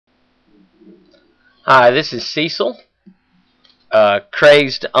Hi, this is Cecil.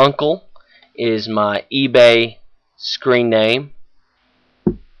 Crazed Uncle is my eBay screen name,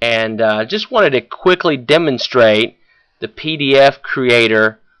 and just wanted to quickly demonstrate the PDF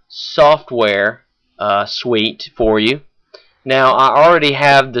Creator software suite for you. Now, I already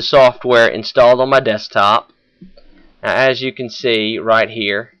have the software installed on my desktop, now, as you can see right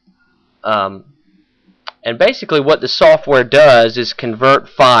here. And basically what the software does is convert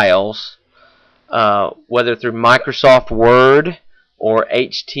files, whether through Microsoft Word or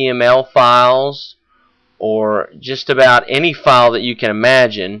HTML files or just about any file that you can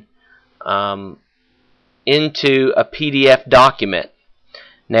imagine, into a PDF document.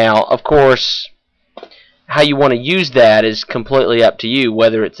 Now, of course, how you want to use that is completely up to you,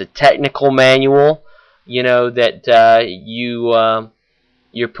 whether it's a technical manual, you know, that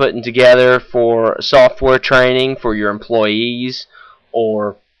you're putting together for software training for your employees,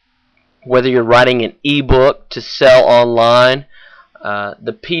 or whether you're writing an ebook to sell online.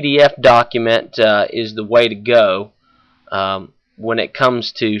 The PDF document is the way to go when it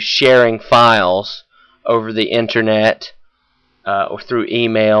comes to sharing files over the internet or through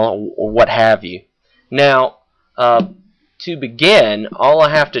email or what have you. Now, to begin, all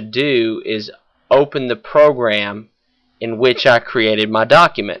I have to do is open the program in which I created my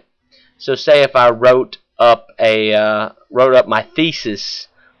document. So, say if I wrote up my thesis,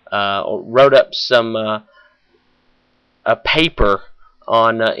 or wrote up some a paper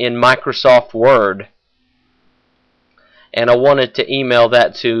on in Microsoft Word, and I wanted to email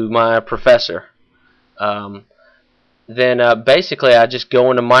that to my professor. Then basically I just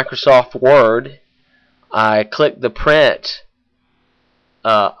go into Microsoft Word, I click the print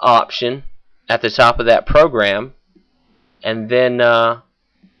option at the top of that program, and then the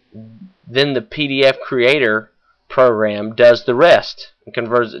PDF Creator program does the rest and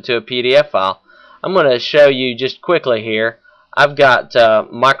converts it to a PDF file. I'm going to show you just quickly here. I've got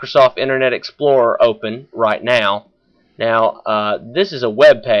Microsoft Internet Explorer open right now. Now, this is a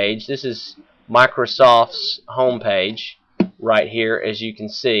web page. This is Microsoft's home page right here, as you can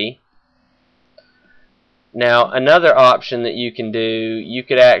see. Now, another option that you can do, you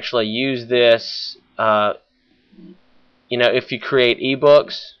could actually use this, you know, if you create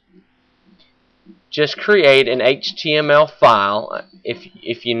ebooks, just create an HTML file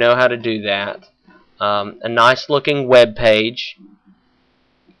if you know how to do that. A nice looking web page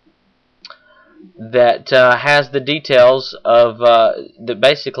that has the details of that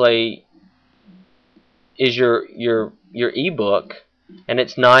basically is your ebook, and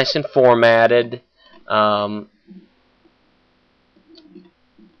it's nice and formatted.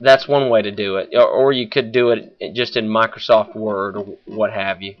 That's one way to do it, or you could do it just in Microsoft Word or what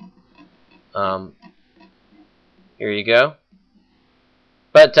have you. Here you go.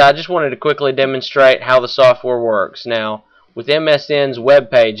 But I just wanted to quickly demonstrate how the software works. Now, with MSN's web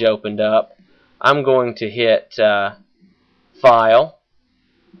page opened up, I'm going to hit File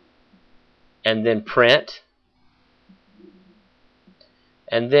and then Print,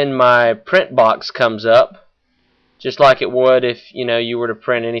 and then my print box comes up just like it would if you were to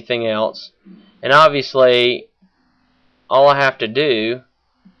print anything else. And obviously all I have to do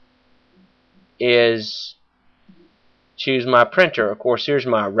is choose my printer. Of course, here's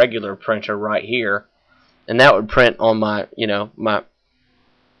my regular printer right here, and that would print on my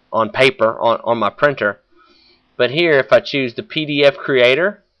on paper on my printer. But here, if I choose the PDF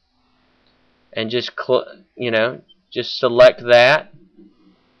Creator and just just select that,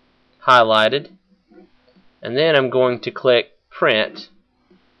 highlighted, and then I'm going to click Print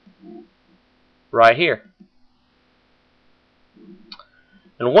right here.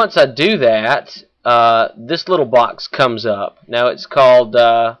 And once I do that, this little box comes up. Now it's called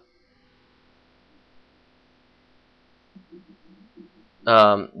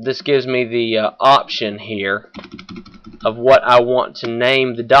this gives me the option here of what I want to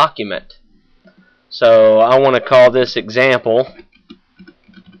name the document. So I want to call this example,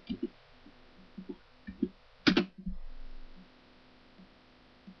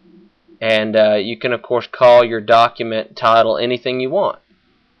 and you can of course call your document title anything you want.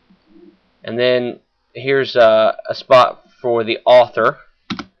 And then here's a spot for the author.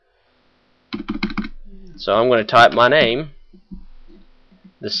 So I'm going to type my name,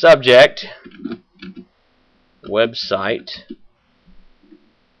 the subject, website,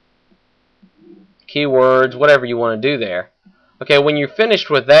 keywords, whatever you want to do there. Okay, when you're finished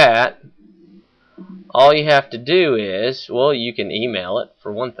with that, all you have to do is, well, you can email it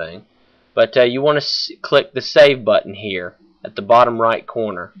for one thing, but you want to click the Save button here at the bottom right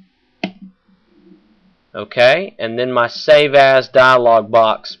corner. Okay, and then my Save As dialog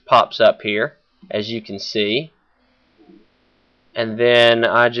box pops up here, as you can see. And then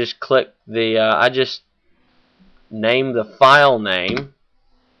I just click the, I just name the file name,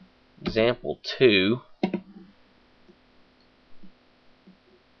 example2.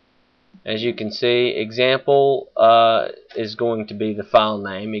 As you can see, example is going to be the file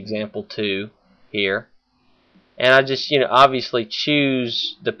name, example2 here. And I just, obviously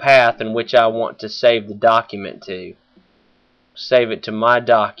choose the path in which I want to save the document to. Save it to my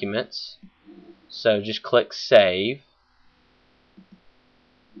documents. So just click Save.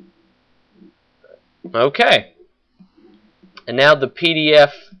 Okay. And now the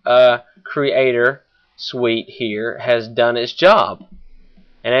PDF Creator suite here has done its job.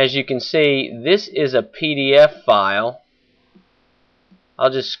 And as you can see, this is a PDF file.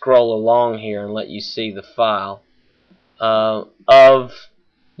 I'll just scroll along here and let you see the file of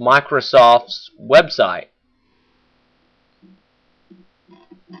Microsoft's website.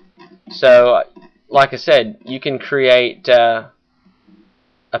 So, like I said, you can create a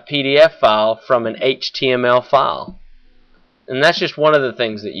PDF file from an HTML file. And that's just one of the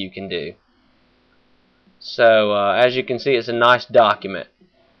things that you can do. So, as you can see, it's a nice document.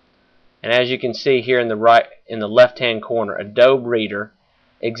 And as you can see here in the left-hand corner, Adobe Reader,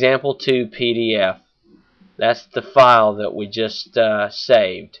 example2 PDF. That's the file that we just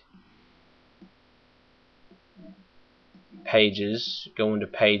saved. Pages, go into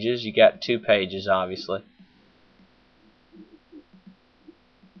Pages. You got 2 pages, obviously.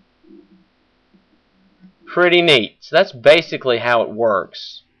 Pretty neat. So that's basically how it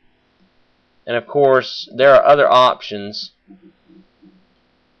works. And of course, there are other options.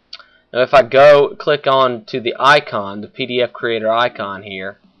 Now, if I click on to the icon, the PDF Creator icon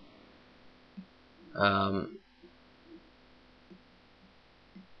here,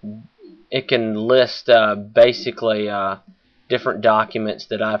 it can list basically different documents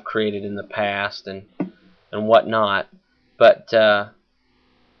that I've created in the past and whatnot. But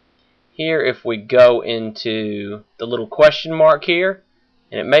here, if we go into the little question mark here,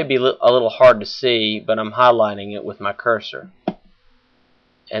 and it may be a little hard to see, but I'm highlighting it with my cursor.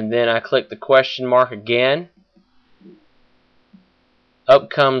 And then I click the question mark again. Up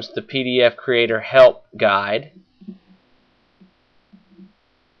comes the PDF Creator Help Guide.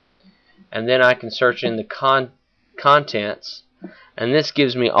 And then I can search in the contents, and this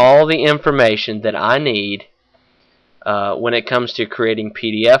gives me all the information that I need when it comes to creating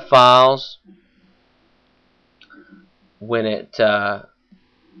PDF files, when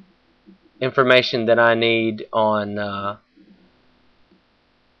information that I need on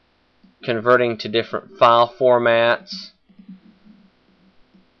converting to different file formats.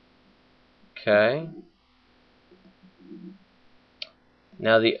 Okay.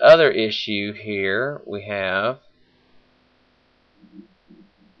 Now the other issue here we have,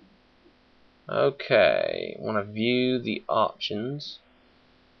 okay, I want to view the options.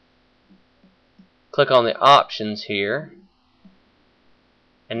 Click on the options here,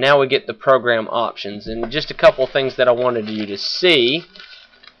 and now we get the program options. And just a couple of things that I wanted you to see.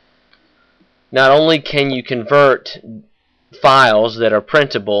 Not only can you convert files that are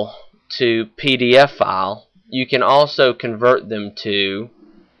printable to PDF file, you can also convert them to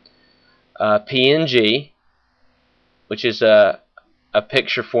PNG, which is a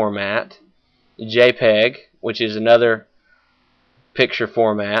picture format, JPEG, which is another picture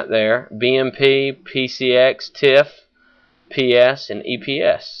format there, BMP, PCX, TIFF, PS, and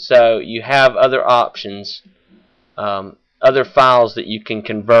EPS. So you have other options, other files that you can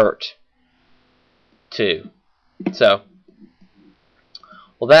convert to. So,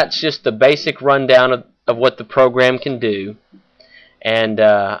 well, that's just the basic rundown of what the program can do. And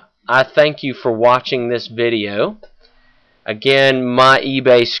I thank you for watching this video. Again, my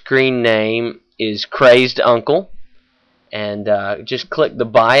eBay screen name is Crazed Uncle, and just click the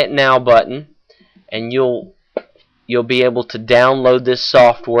Buy It Now button, and you'll be able to download this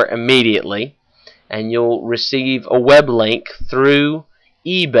software immediately, and you'll receive a web link through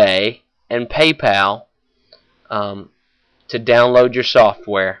eBay and PayPal to download your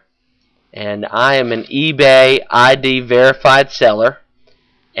software. And I am an eBay ID verified seller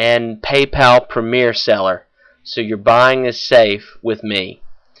and PayPal Premier seller, so your buying is safe with me.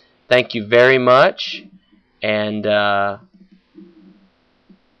 Thank you very much, and I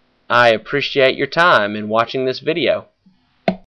appreciate your time in watching this video.